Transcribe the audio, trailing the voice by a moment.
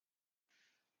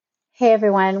Hey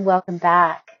everyone, welcome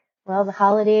back. Well, the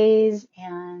holidays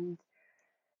and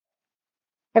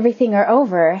everything are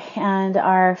over, and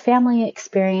our family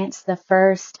experienced the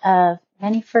first of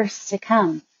many firsts to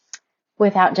come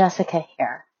without Jessica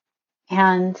here.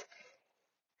 And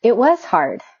it was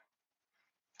hard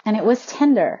and it was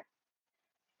tender,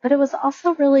 but it was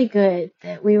also really good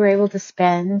that we were able to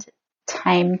spend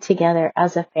time together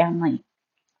as a family.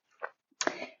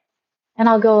 And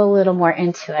I'll go a little more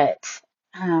into it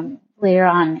later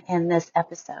on in this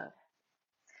episode.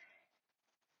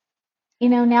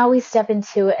 Now we step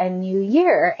into a new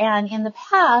year. And in the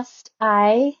past,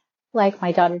 I, like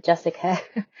my daughter Jessica,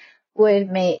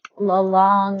 would make a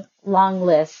long, long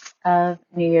list of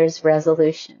New Year's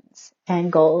resolutions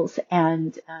and goals.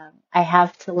 And I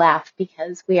have to laugh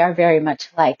because we are very much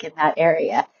alike in that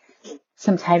area.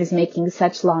 Sometimes making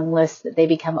such long lists that they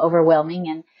become overwhelming.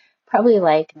 And probably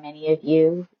like many of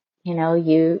you,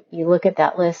 you look at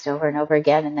that list over and over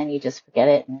again, and then you just forget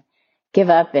it and give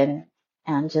up and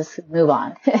just move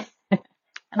on.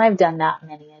 And I've done that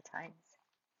many a times.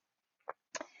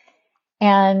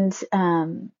 And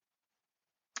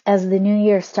as the new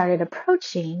year started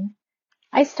approaching,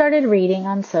 I started reading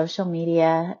on social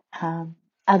media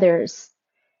other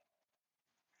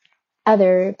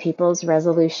people's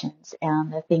resolutions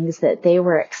and the things that they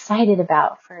were excited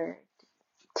about for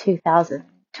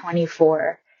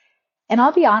 2024. And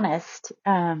I'll be honest,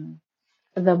 the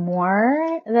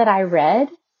more that I read,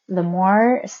 the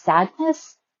more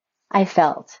sadness I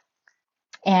felt.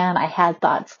 And I had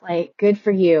thoughts like, good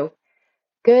for you.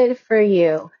 Good for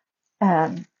you.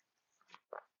 And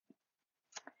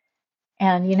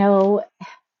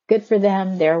good for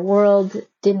them. Their world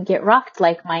didn't get rocked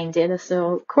like mine did.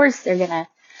 So of course they're going to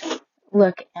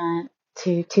look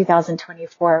to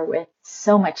 2024 with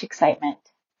so much excitement.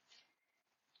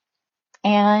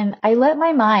 And I let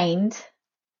my mind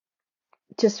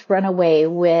just run away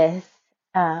with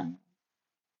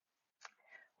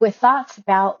thoughts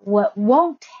about what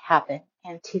won't happen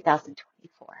in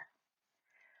 2024.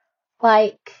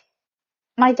 Like,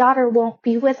 my daughter won't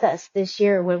be with us this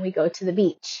year when we go to the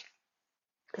beach.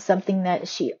 Something that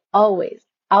she always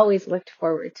looked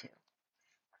forward to.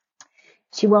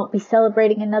 She won't be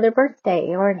celebrating another birthday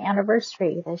or an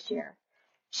anniversary this year.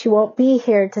 She won't be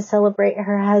here to celebrate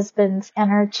her husband's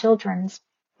and her children's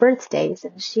birthdays.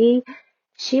 And she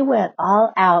went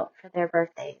all out for their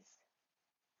birthdays.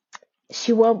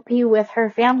 She won't be with her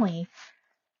family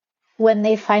when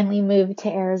they finally move to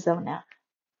Arizona.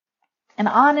 And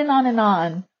on and on and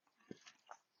on.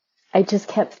 I just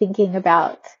kept thinking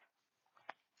about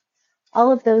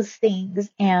all of those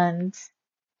things, and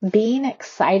being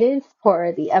excited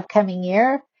for the upcoming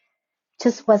year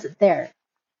just wasn't there.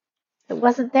 It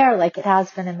wasn't there like it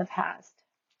has been in the past.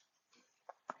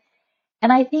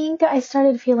 And I think I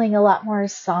started feeling a lot more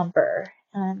somber.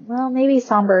 And well, maybe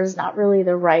somber is not really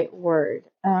the right word.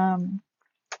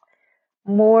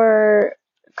 More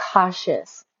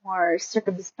cautious, more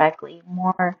circumspectly,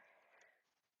 more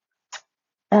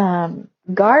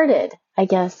guarded, I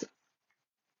guess,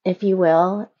 if you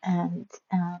will. And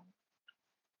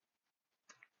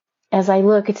as I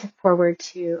looked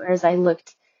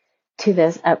to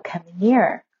this upcoming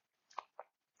year.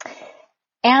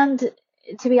 And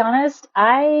to be honest,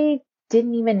 I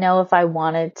didn't even know if I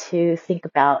wanted to think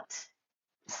about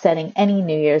setting any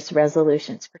New Year's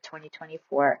resolutions for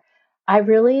 2024. I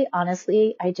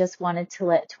just wanted to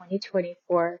let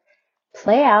 2024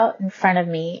 play out in front of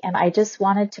me, and I just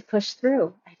wanted to push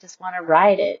through. I just want to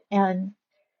ride it. And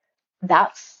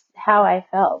that's how I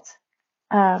felt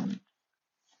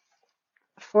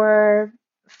for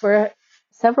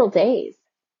several days.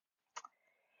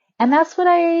 And that's what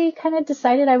I kind of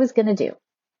decided I was going to do.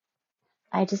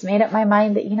 I just made up my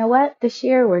mind that, you know what, this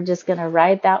year we're just going to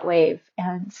ride that wave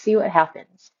and see what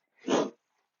happens.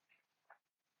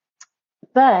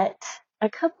 But a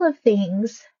couple of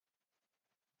things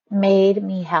made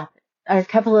me happy, or a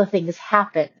couple of things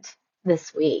happened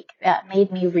this week that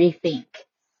made me rethink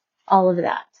all of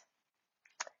that.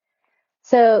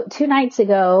 So 2 nights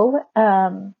ago,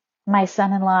 my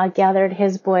son-in-law gathered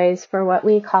his boys for what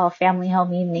we call family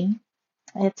home evening.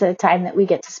 It's a time that we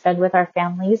get to spend with our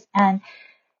families. And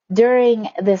during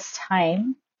this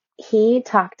time, he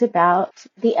talked about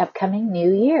the upcoming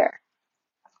new year.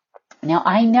 Now,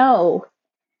 I know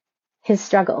his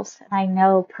struggles, and I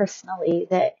know personally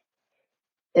that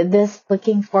this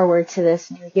looking forward to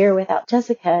this new year without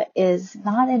Jessica is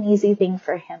not an easy thing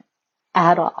for him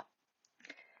at all.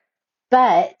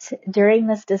 But during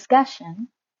this discussion,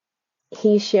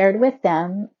 he shared with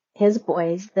them, his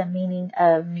boys, the meaning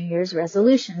of New Year's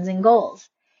resolutions and goals.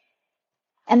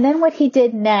 And then what he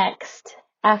did next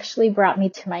actually brought me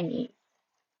to my knees.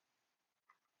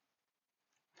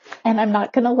 And I'm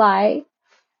not going to lie,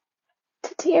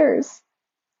 to tears.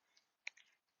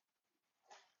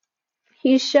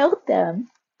 He showed them,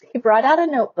 he brought out a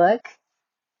notebook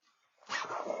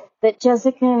that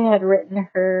Jessica had written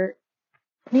her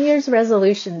New Year's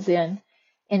resolutions in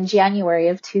January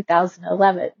of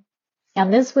 2011.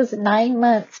 And this was 9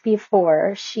 months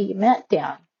before she met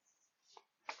Dan.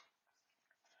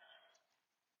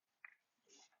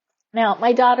 Now,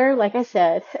 my daughter, like I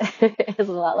said, is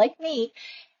a lot like me,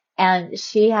 and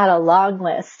she had a long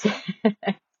list.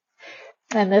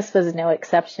 And this was no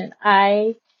exception.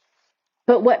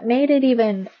 But what made it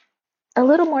even a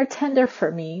little more tender for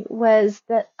me was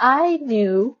that I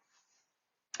knew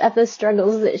of the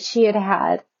struggles that she had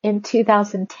had in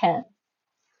 2010.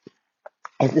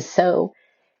 And so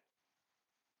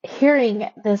hearing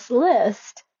this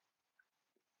list,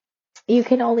 you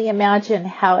can only imagine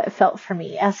how it felt for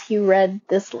me as he read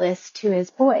this list to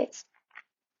his boys.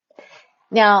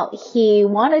 Now, he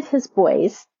wanted his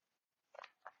boys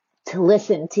to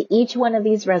listen to each one of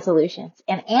these resolutions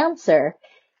and answer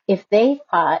if they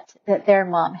thought that their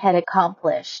mom had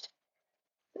accomplished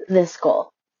this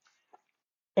goal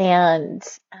and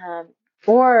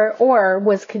or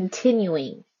was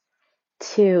continuing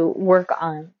to work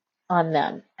on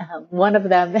them. One of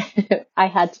them I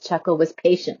had to chuckle was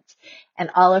patience, and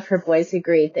all of her boys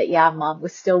agreed that yeah, mom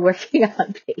was still working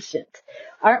on patience.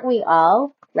 Aren't we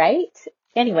all, right?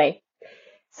 Anyway,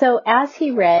 so as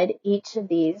he read each of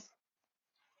these,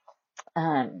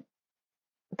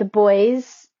 the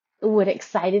boys would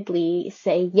excitedly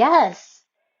say yes.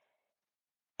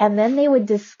 And then they would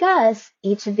discuss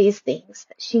each of these things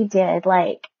that she did,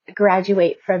 like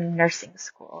graduate from nursing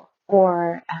school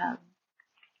or,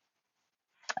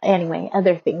 anyway,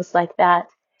 other things like that,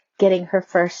 getting her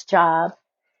first job.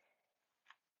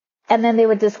 And then they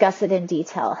would discuss it in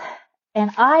detail.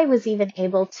 And I was even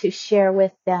able to share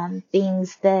with them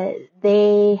things that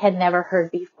they had never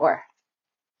heard before.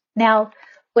 Now,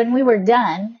 when we were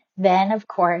done, then of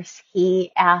course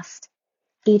he asked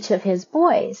each of his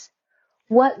boys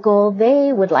what goal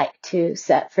they would like to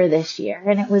set for this year.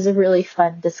 And it was a really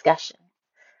fun discussion.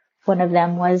 One of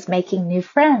them was making new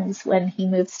friends when he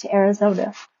moves to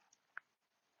Arizona.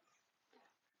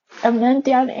 And then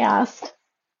Dan asked,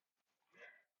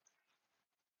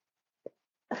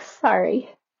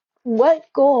 what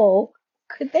goal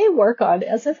could they work on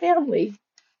as a family?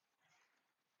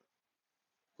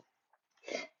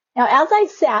 Now, as I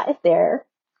sat there,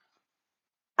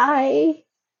 I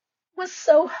was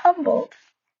so humbled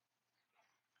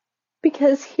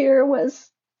because here was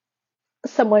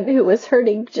someone who was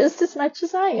hurting just as much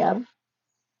as I am.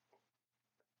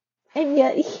 And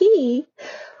yet he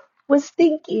was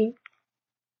thinking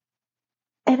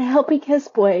and helping his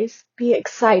boys be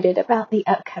excited about the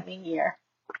upcoming year.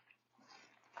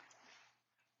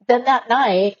 Then that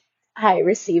night, I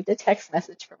received a text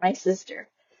message from my sister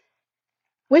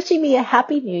wishing me a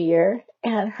happy new year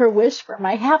and her wish for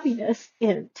my happiness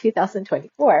in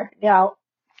 2024. Now,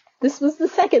 this was the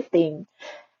second thing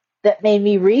that made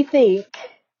me rethink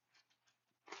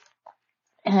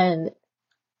and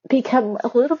become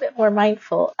a little bit more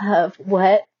mindful of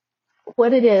what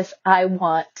it is I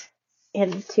want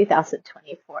in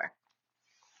 2024.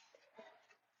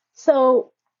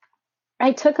 So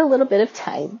I took a little bit of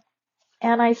time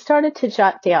and I started to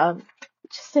jot down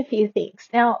just a few things.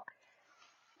 Now,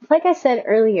 like I said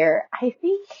earlier, I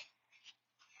think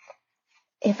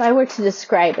if I were to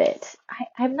describe it,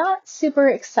 I'm not super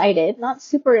excited, not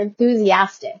super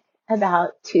enthusiastic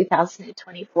about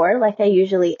 2024 like I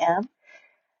usually am.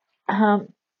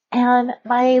 And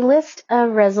my list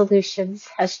of resolutions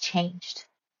has changed.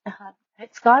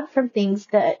 It's gone from things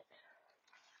that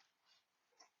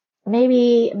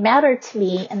maybe mattered to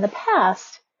me in the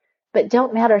past, but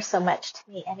don't matter so much to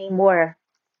me anymore.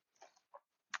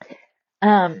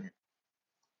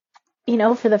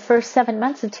 For the first 7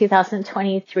 months of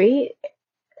 2023,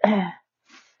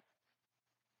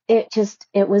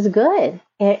 it was good.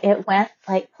 It went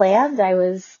like planned. I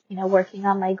was, working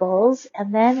on my goals.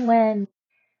 And then when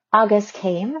August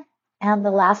came and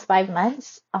the last 5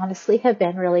 months honestly have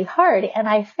been really hard. And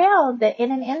I found that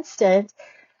in an instant,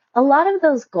 a lot of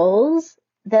those goals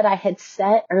that I had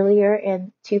set earlier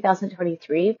in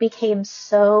 2023 became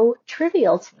so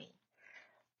trivial to me.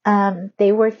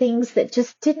 They were things that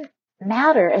just didn't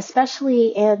matter, especially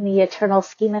in the eternal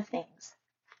scheme of things.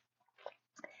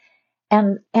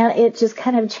 And it just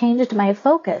kind of changed my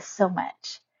focus so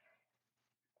much.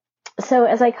 So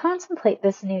as I contemplate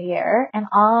this new year and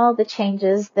all the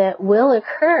changes that will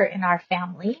occur in our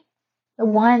family,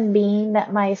 One being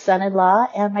that my son-in-law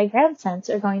and my grandsons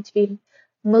are going to be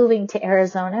moving to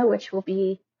Arizona, which will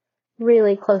be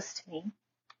really close to me.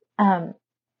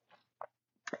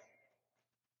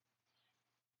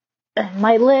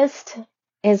 My list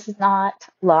is not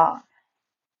long.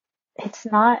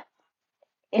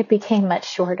 It became much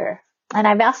shorter. And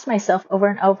I've asked myself over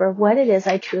and over what it is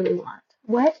I truly want.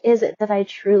 What is it that I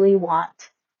truly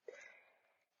want?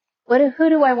 Who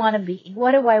do I want to be?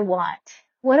 What do I want?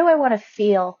 What do I want to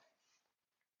feel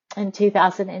in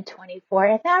 2024?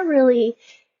 And that really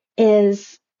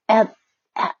is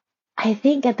I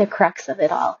think at the crux of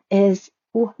it all is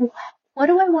what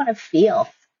do I want to feel?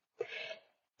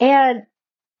 And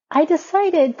I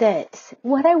decided that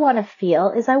what I want to feel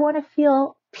is I want to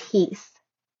feel peace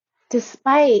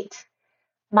despite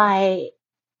my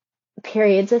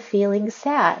periods of feeling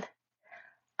sad.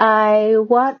 I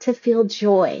want to feel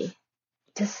joy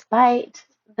despite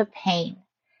the pain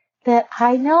that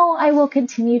I know I will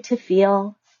continue to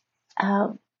feel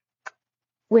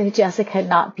with Jessica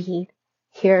not being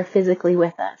here physically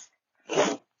with us.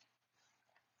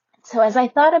 So as I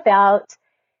thought about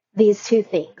these two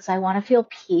things, I want to feel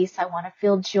peace, I want to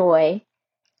feel joy,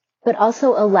 but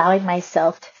also allowing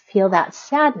myself to feel that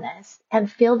sadness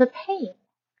and feel the pain.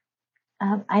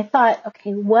 I thought,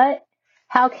 okay,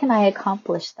 how can I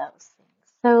accomplish those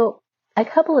things? So a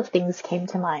couple of things came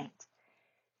to mind.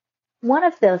 One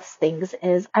of those things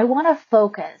is I want to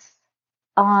focus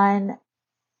on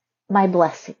my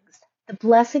blessings, the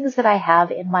blessings that I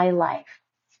have in my life,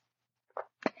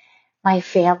 my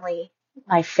family,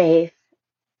 my faith,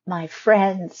 my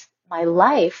friends, my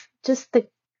life, just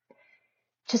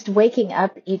waking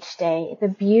up each day, the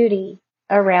beauty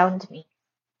around me.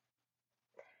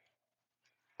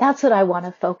 That's what I want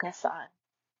to focus on.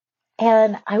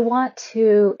 And I want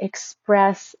to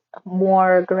express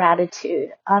more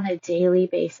gratitude on a daily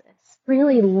basis.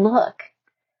 Really look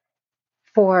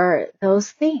for those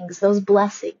things, those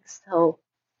blessings. So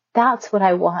that's what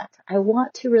I want. I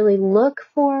want to really look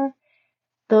for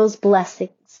those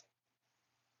blessings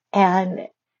and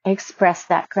express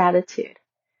that gratitude.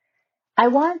 I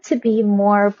want to be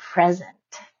more present.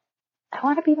 I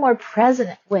want to be more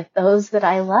present with those that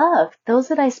I love, those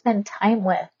that I spend time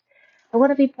with. I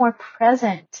want to be more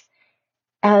present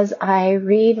as I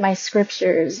read my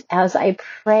scriptures, as I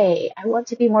pray. I want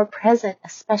to be more present,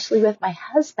 especially with my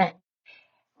husband,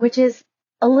 which is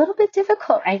a little bit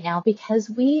difficult right now because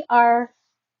we aren't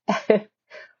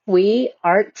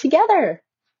together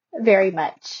very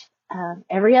much.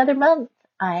 Every other month,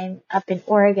 I'm up in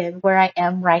Oregon where I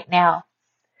am right now.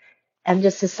 And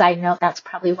just a side note, that's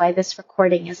probably why this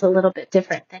recording is a little bit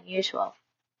different than usual.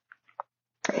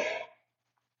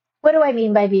 What do I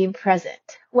mean by being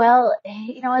present? Well,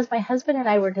 as my husband and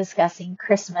I were discussing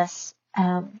Christmas,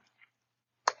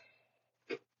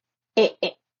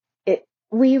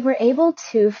 we were able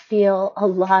to feel a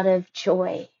lot of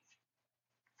joy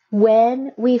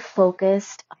when we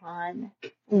focused on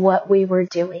what we were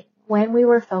doing, when we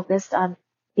were focused on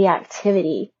the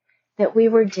activity that we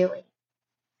were doing.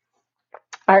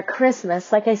 Our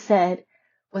Christmas, like I said,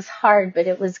 was hard, but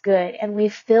it was good. And we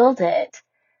filled it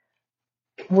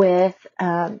with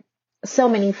so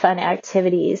many fun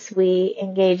activities. We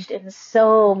engaged in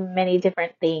so many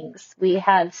different things. We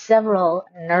had several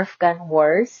Nerf gun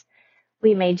wars.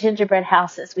 We made gingerbread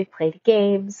houses. We played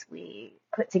games. We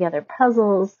put together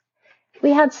puzzles.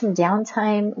 We had some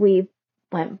downtime. We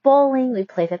went bowling. We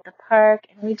played at the park,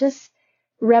 and we just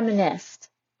reminisced.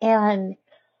 And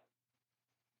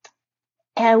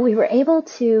we were able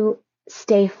to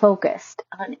stay focused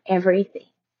on everything.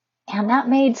 And that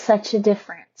made such a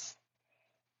difference.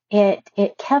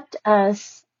 It kept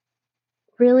us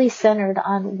really centered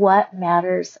on what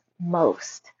matters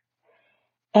most.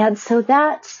 And so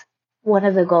that's one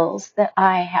of the goals that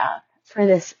I have for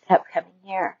this upcoming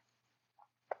year.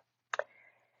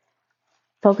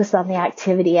 Focus on the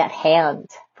activity at hand.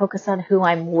 Focus on who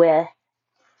I'm with,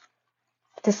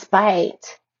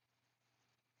 despite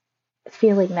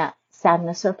feeling that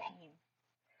sadness or pain.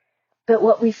 But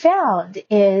what we found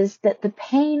is that the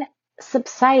pain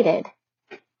subsided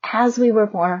as we were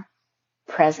more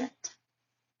present,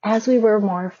 as we were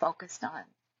more focused on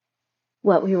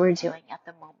what we were doing at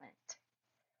the moment.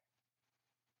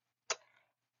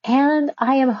 And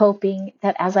I am hoping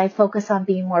that as I focus on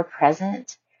being more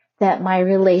present, that my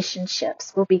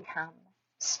relationships will become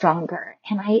stronger.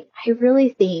 And I really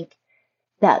think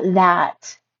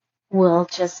that will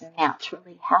just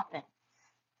naturally happen.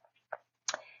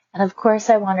 And of course,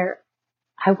 I want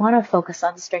to focus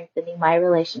on strengthening my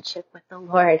relationship with the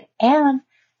Lord and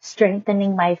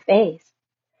strengthening my faith.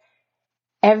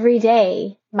 Every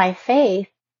day, my faith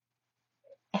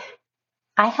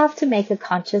I have to make a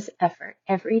conscious effort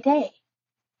every day.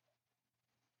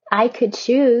 I could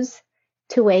choose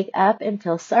to wake up and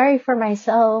feel sorry for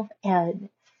myself and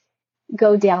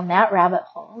go down that rabbit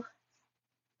hole.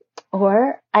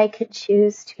 Or I could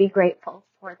choose to be grateful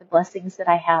for the blessings that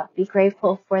I have, be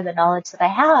grateful for the knowledge that I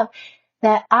have,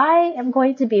 that I am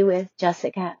going to be with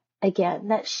Jessica again,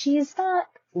 that she's not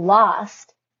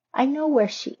lost. I know where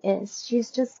she is.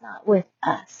 She's just not with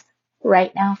us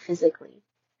right now physically.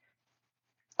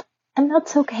 And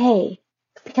that's okay,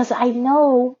 because I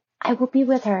know I will be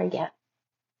with her again.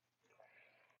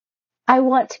 I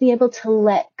want to be able to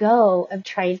let go of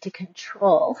trying to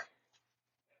control,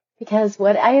 because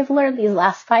what I have learned these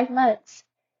last 5 months,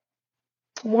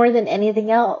 more than anything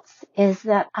else, is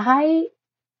that I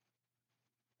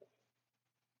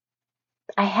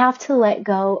have to let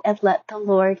go and let the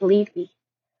Lord lead me.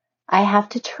 I have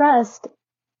to trust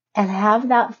and have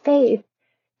that faith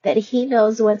that He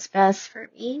knows what's best for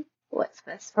me, what's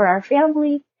best for our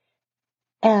family,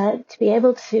 and to be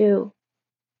able to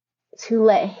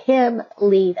let Him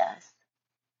lead us.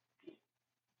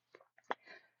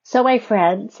 So my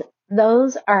friends,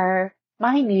 those are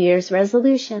my New Year's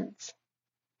resolutions.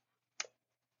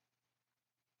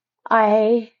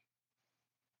 I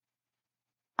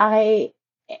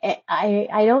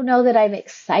don't know that I'm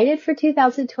excited for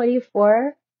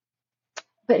 2024,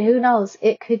 but who knows?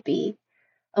 It could be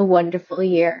a wonderful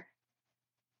year.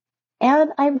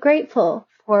 And I'm grateful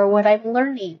for what I'm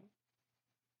learning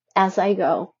as I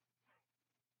go.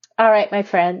 All right, my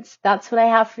friends, that's what I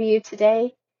have for you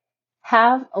today.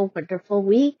 Have a wonderful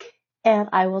week, and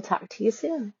I will talk to you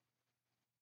soon.